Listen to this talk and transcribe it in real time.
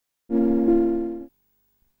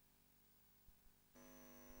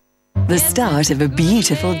The start of a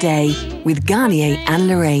beautiful day with Garnier and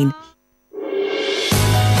Lorraine.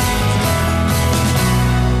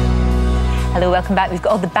 Hello, welcome back. We've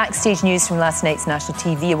got all the backstage news from last night's National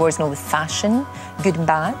TV Awards and all the fashion, good and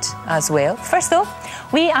bad as well. First though,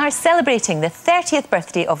 we are celebrating the 30th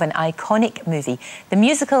birthday of an iconic movie. The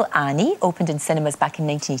musical Annie opened in cinemas back in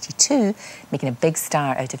 1982, making a big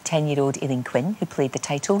star out of 10-year-old Aileen Quinn, who played the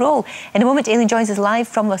title role. In a moment, Aileen joins us live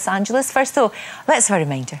from Los Angeles. First though, let's have a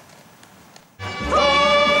reminder.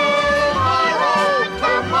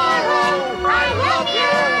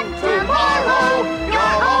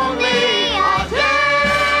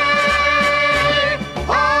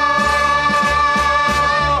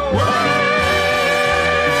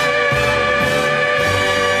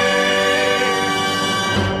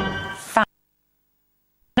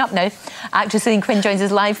 Up now, actress Aileen Quinn joins us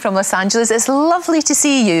live from Los Angeles. It's lovely to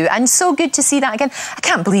see you and so good to see that again. I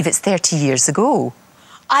can't believe it's 30 years ago.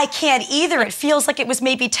 I can't either. It feels like it was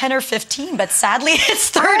maybe 10 or 15, but sadly it's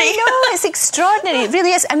 30. I know, it's extraordinary. It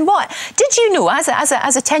really is. And what did you know as a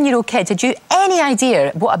 10-year-old kid? Had you any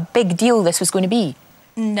idea what a big deal this was going to be?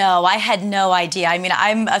 No, I had no idea. I mean,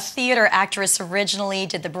 I'm a theater actress originally,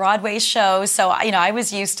 did the Broadway show, so, you know, I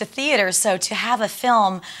was used to theater. So to have a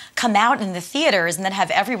film come out in the theaters and then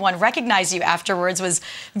have everyone recognize you afterwards was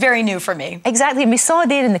very new for me. Exactly, and we saw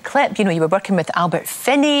there in the clip, you know, you were working with Albert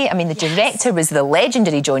Finney. I mean, the director was the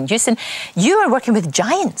legendary John Huston. You were working with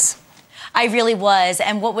giants. I really was,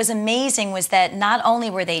 and what was amazing was that not only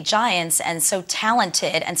were they giants and so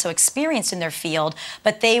talented and so experienced in their field,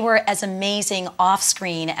 but they were as amazing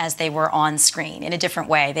off-screen as they were on-screen in a different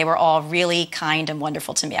way. They were all really kind and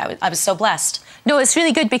wonderful to me. I was so blessed. No, it's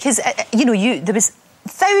really good because, you know, there was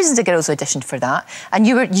thousands of girls auditioned for that, and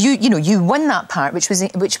you won that part, which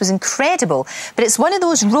was incredible. But it's one of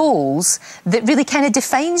those roles that really kind of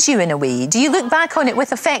defines you in a way. Do you look back on it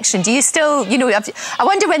with affection? Do you still, you know? I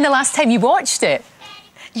wonder when the last time you watched it.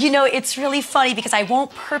 You know, it's really funny because I won't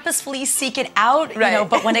purposefully seek it out, you know,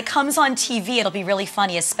 but when it comes on TV, it'll be really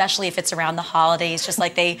funny, especially if it's around the holidays, just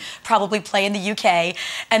like they probably play in the UK.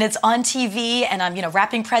 And it's on TV and I'm, you know,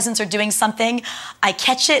 wrapping presents or doing something. I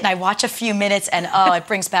catch it and I watch a few minutes and, oh, it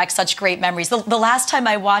brings back such great memories. The last time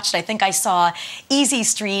I watched, I think I saw Easy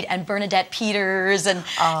Street and Bernadette Peters and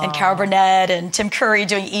Carol Burnett and Tim Curry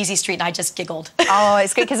doing Easy Street, and I just giggled. Oh,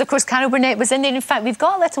 it's great because, of course, Carol Burnett was in there. In fact, we've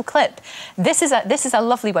got a little clip. This is a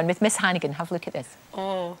lovely one with Miss Hannigan. Have a look at this.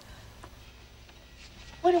 Oh.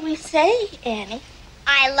 What do we say, Annie?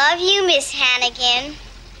 I love you, Miss Hannigan.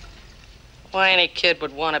 Why any kid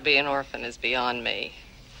would want to be an orphan is beyond me.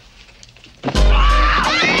 Do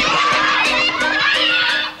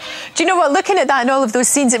you know what? Looking at that and all of those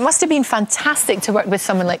scenes, it must have been fantastic to work with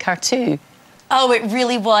someone like her too. Oh, it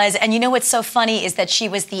really was. And you know what's so funny is that she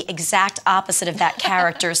was the exact opposite of that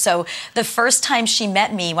character. So the first time she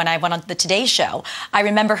met me when I went on the Today Show, I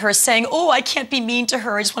remember her saying, oh, I can't be mean to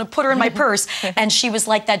her. I just want to put her in my purse. And she was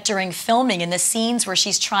like that during filming in the scenes where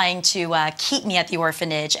she's trying to keep me at the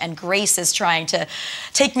orphanage and Grace is trying to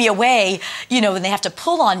take me away, you know, and they have to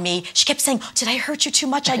pull on me. She kept saying, did I hurt you too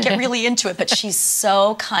much? I get really into it. But she's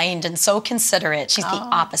so kind and so considerate. She's the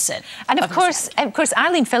opposite. And of course,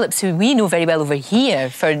 Aileen Phillips, who we know very well over here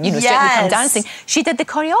for, you know, Strictly Come Dancing, she did the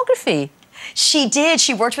choreography. She did.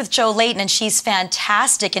 She worked with Joe Layton, and she's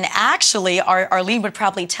fantastic. And actually, Arlene would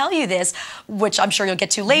probably tell you this, which I'm sure you'll get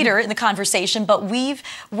to later in the conversation, but we've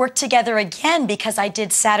worked together again because I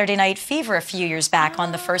did Saturday Night Fever a few years back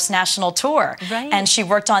on the first national tour. Right. And she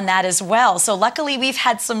worked on that as well. So luckily, we've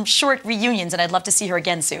had some short reunions, and I'd love to see her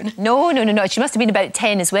again soon. No. She must have been about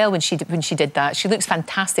 10 as well when she did that. She looks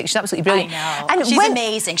fantastic. She's absolutely brilliant. I know. And she's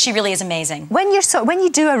amazing. She really is amazing. When you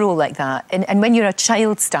do a role like that, and when you're a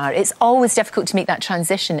child star, it's always difficult to make that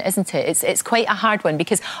transition, isn't it? It's quite a hard one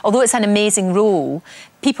because although it's an amazing role,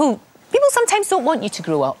 people sometimes don't want you to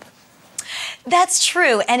grow up. That's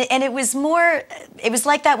true, and it was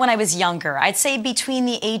like that when I was younger. I'd say between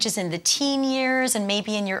the ages in the teen years and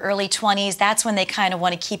maybe in your early 20s, that's when they kind of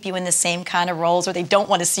want to keep you in the same kind of roles or they don't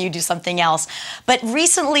want to see you do something else. But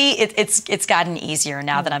recently, it's gotten easier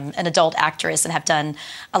now that I'm an adult actress and have done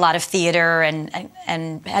a lot of theater and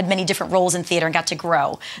had many different roles in theater and got to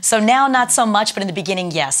grow. So now, not so much, but in the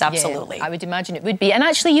beginning, yes, absolutely. Yeah, I would imagine it would be. And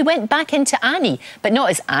actually, you went back into Annie, but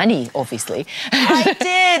not as Annie, obviously. I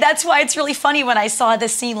did. That's why it's really funny when I saw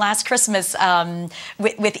this scene last Christmas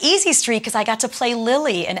with Easy Street, because I got to play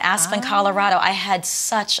Lily in Aspen, Colorado. I had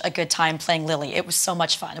such a good time playing Lily. It was so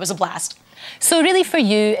much fun. It was a blast. So really for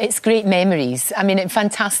you, it's great memories. I mean,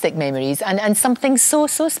 fantastic memories and something so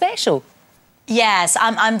special. Yes,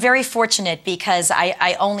 I'm very fortunate because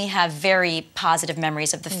I only have very positive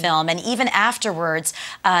memories of the film. And even afterwards,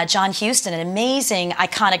 John Huston, an amazing,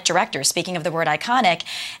 iconic director, speaking of the word iconic,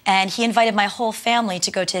 and he invited my whole family to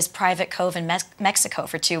go to his private cove in Mexico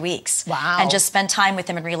for 2 weeks. Wow. And just spend time with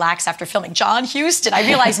him and relax after filming. John Huston, I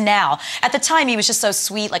realize now. At the time, he was just so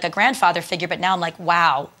sweet, like a grandfather figure, but now I'm like,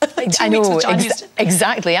 wow. 2 weeks with John Huston.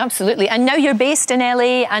 Exactly, absolutely. And now you're based in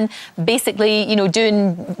LA and basically, you know,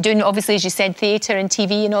 doing obviously, as you said, theatre and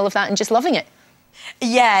TV and all of that, and just loving it.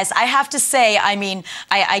 Yes, I have to say, I mean,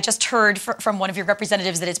 I just heard from one of your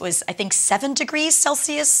representatives that it was, I think, 7 degrees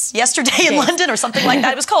Celsius yesterday in London or something like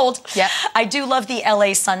that. It was cold. Yeah. I do love the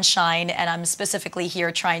LA sunshine, and I'm specifically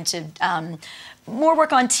here trying to more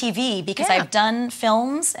work on TV because I've done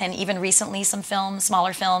films and even recently some films,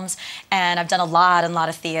 smaller films, and I've done a lot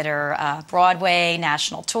of theater, Broadway,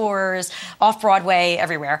 national tours, off-Broadway,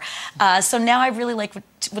 everywhere. So now I really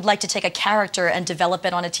would like to take a character and develop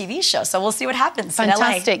it on a TV show. So we'll see what happens in LA.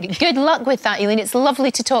 Fantastic. Good luck with that, Aileen. It's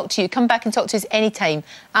lovely to talk to you. Come back and talk to us anytime.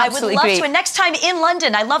 Absolutely I would love great. to. And next time in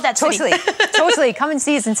London. I love that city. Totally. Come and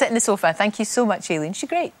see us and sit in the sofa. Thank you so much, Aileen. She's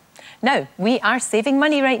great. Now, we are saving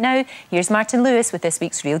money right now. Here's Martin Lewis with this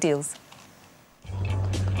week's Real Deals.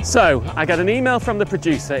 So, I got an email from the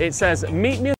producer. It says, meet me